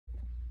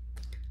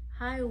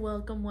Hi,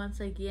 welcome once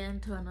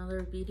again to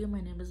another video. My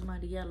name is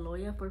Maria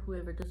Loya. For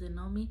whoever doesn't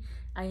know me,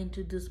 I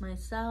introduce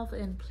myself,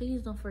 and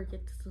please don't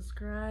forget to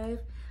subscribe.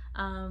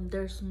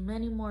 There's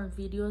many more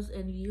videos,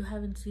 and if you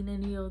haven't seen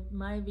any of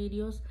my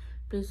videos,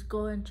 please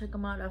go and check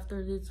them out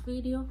after this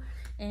video.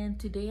 And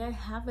today I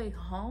have a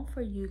haul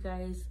for you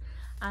guys.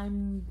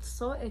 I'm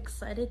so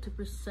excited to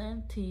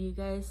present to you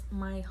guys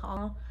my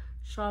haul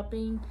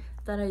shopping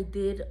that I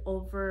did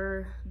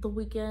over the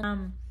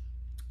weekend.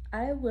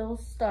 I will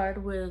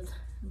start with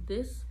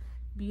this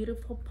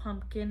beautiful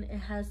pumpkin. It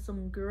has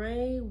some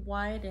gray,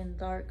 white, and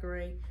dark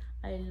gray.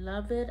 I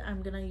love it.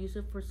 I'm gonna use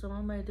it for some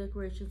of my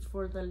decorations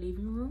for the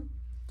living room.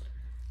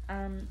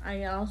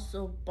 I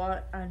also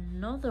bought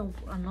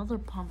another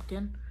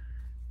pumpkin,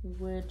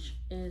 which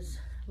is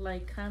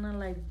like kind of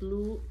like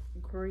blue,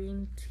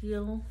 green,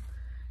 teal,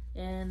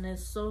 and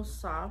it's so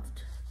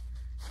soft.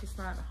 It's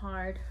not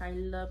hard. I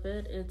love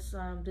it. It's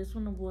this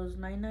one was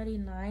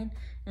 $9.99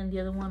 and the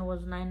other one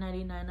was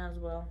 $9.99 as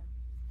well.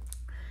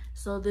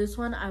 So this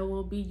one I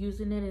will be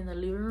using it in the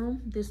living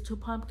room. These two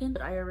pumpkins,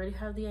 I already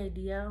have the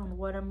idea on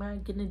what I'm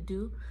gonna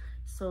do,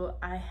 so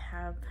I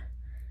have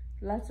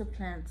lots of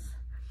plans.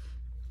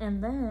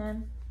 And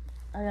then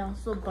I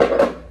also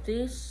bought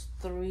these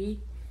 3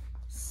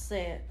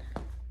 set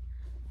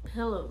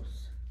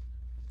pillows.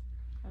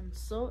 I'm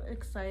so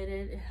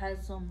excited. It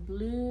has some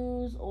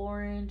blues,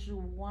 orange,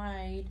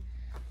 white,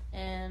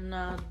 and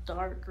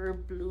darker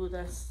blue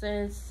that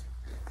says,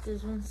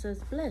 this one says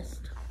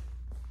blessed.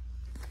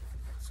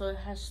 So it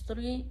has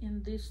 3,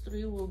 and these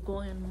 3 will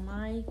go in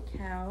my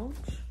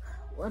couch,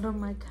 one of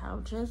my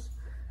couches.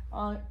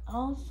 I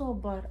also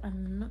bought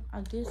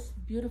this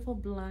beautiful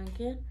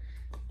blanket.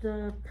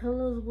 The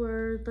pillows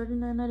were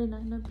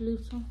 $39.99, I believe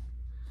so.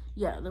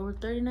 Yeah, they were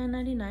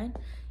 $39.99.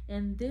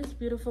 And this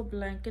beautiful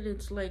blanket,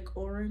 it's like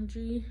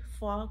orangey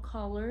fall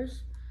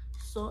colors,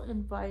 so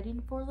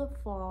inviting for the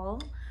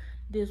fall.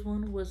 This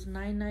one was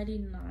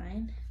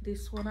 $9.99.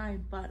 This one I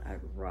bought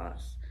at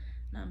Ross.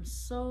 And I'm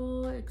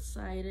so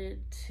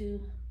excited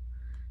to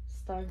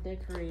start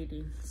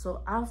decorating.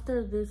 So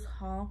after this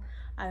haul,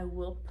 I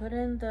will put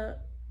in the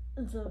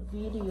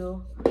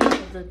video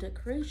of the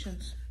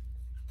decorations.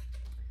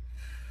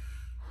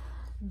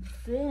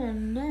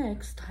 Then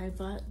next, I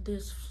bought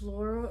this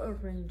floral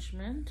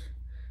arrangement,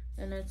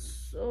 and it's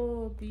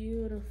so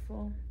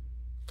beautiful.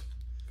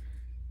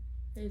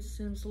 It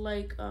seems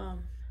like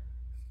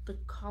the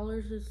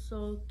colors is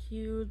so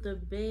cute. The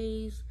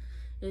base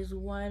is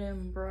white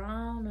and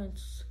brown.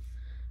 It's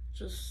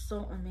just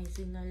so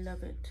amazing. I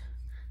love it.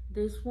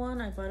 This one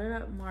I bought it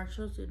at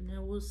Marshall's and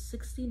it was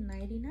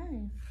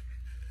 $16.99.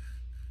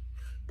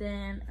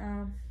 Then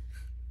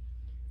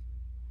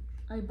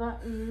I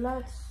bought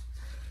lots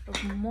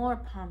of more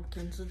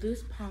pumpkins. So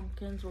these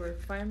pumpkins were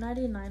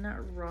 $5.99 at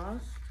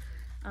Ross.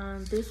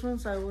 These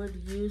ones I would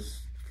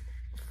use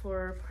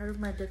for part of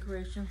my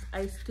decorations.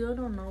 I still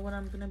don't know what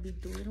I'm gonna be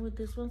doing with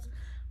these ones,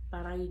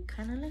 but I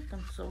kind of like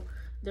them. So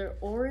they're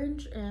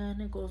orange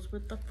and it goes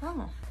with the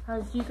fall.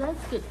 As you guys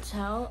could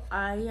tell,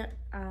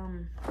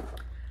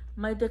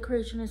 my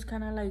decoration is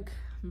kind of like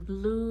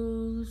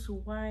blues,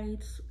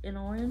 whites, and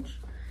orange.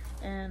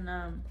 And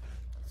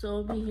so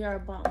over here I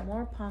bought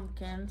more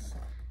pumpkins,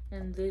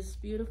 and these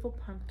beautiful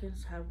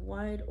pumpkins have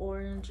white,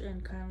 orange,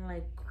 and kind of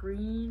like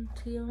green,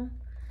 teal.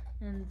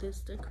 And these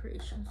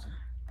decorations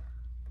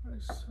are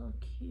so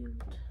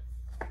cute.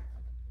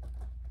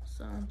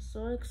 So I'm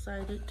so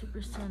excited to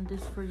present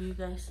this for you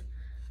guys.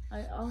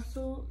 I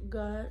also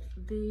got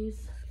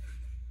this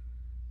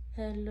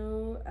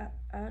Hello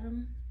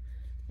Adam,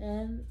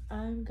 and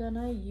I'm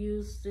gonna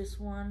use this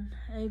one,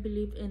 I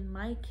believe, in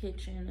my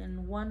kitchen,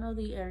 in one of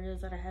the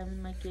areas that I have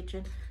in my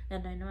kitchen,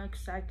 and I know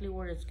exactly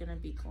where it's gonna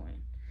be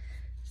going.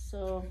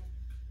 So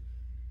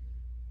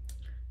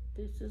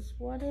this is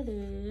what it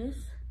is.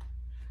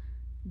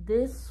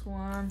 This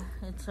one,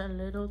 it's a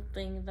little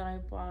thing that I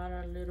bought,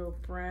 a little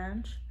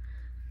branch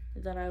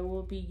that I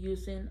will be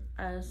using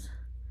as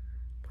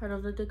part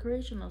of the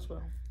decoration as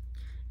well.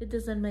 It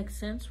doesn't make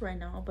sense right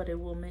now, but it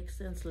will make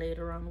sense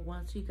later on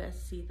once you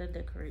guys see the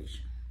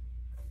decoration.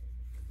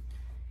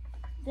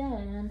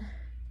 Then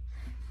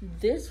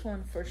this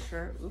one for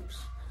sure,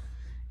 oops,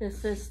 it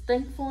says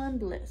thankful and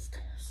blessed.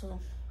 So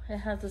it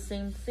has the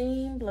same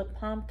theme. The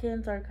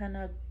pumpkins are kind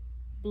of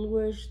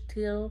bluish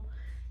teal,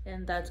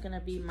 and that's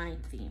gonna be my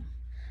theme.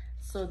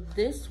 So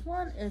this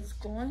one is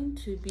going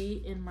to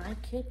be in my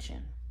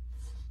kitchen.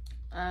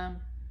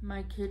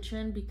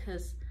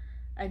 Because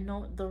I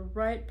know the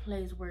right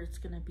place where it's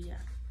gonna be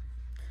at.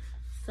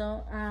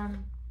 So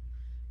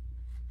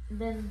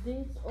then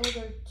these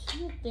other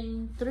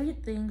 3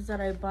 things that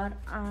I bought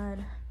at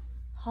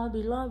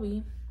Hobby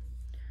Lobby,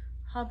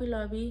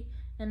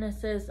 and it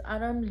says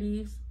autumn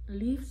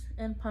leaves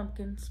and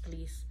pumpkins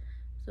please.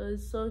 So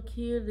it's so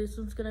cute. This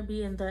one's gonna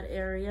be in that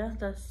area,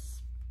 that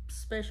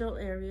special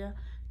area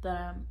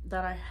that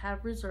I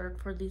have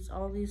reserved for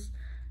all these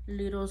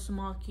little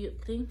small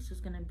cute things. Is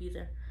gonna be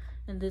there.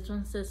 And this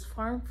one says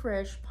farm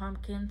fresh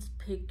pumpkins,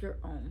 pick your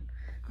own.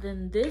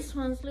 Then this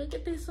one's, look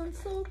at this one,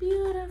 so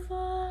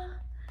beautiful.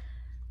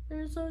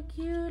 They're so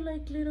cute,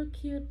 like little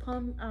cute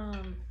palm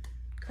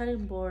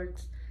cutting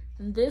boards.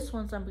 And this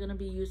ones I'm gonna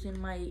be using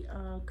my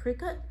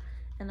Cricut,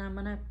 and I'm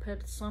gonna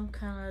put some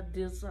kind of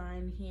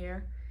design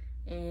here,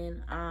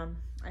 and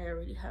I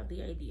already have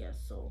the idea,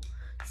 so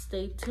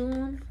stay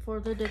tuned for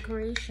the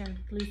decoration.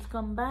 Please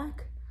come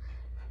back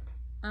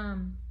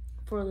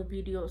for the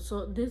video.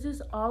 So this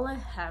is all I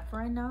have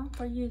right now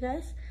for you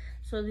guys.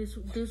 So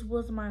this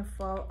was my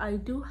fall. I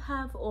do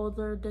have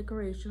other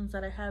decorations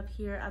that I have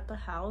here at the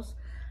house.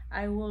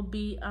 I will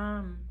be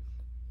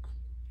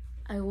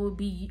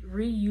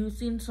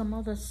reusing some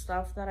of the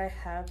stuff that I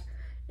have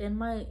in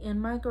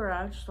my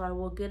garage, so I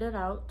will get it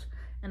out,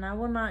 and I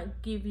will not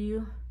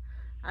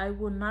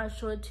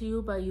show it to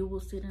you, but you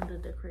will see it in the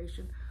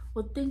decoration.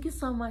 Well, thank you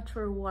so much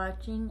for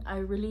watching. I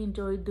really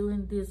enjoyed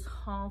doing this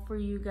haul for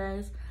you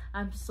guys.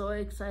 I'm so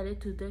excited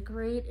to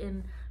decorate,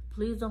 and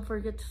please don't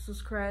forget to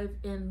subscribe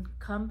and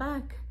come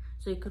back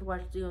so you could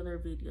watch the other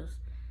videos.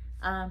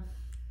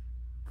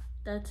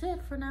 That's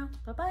it for now.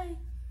 Bye bye.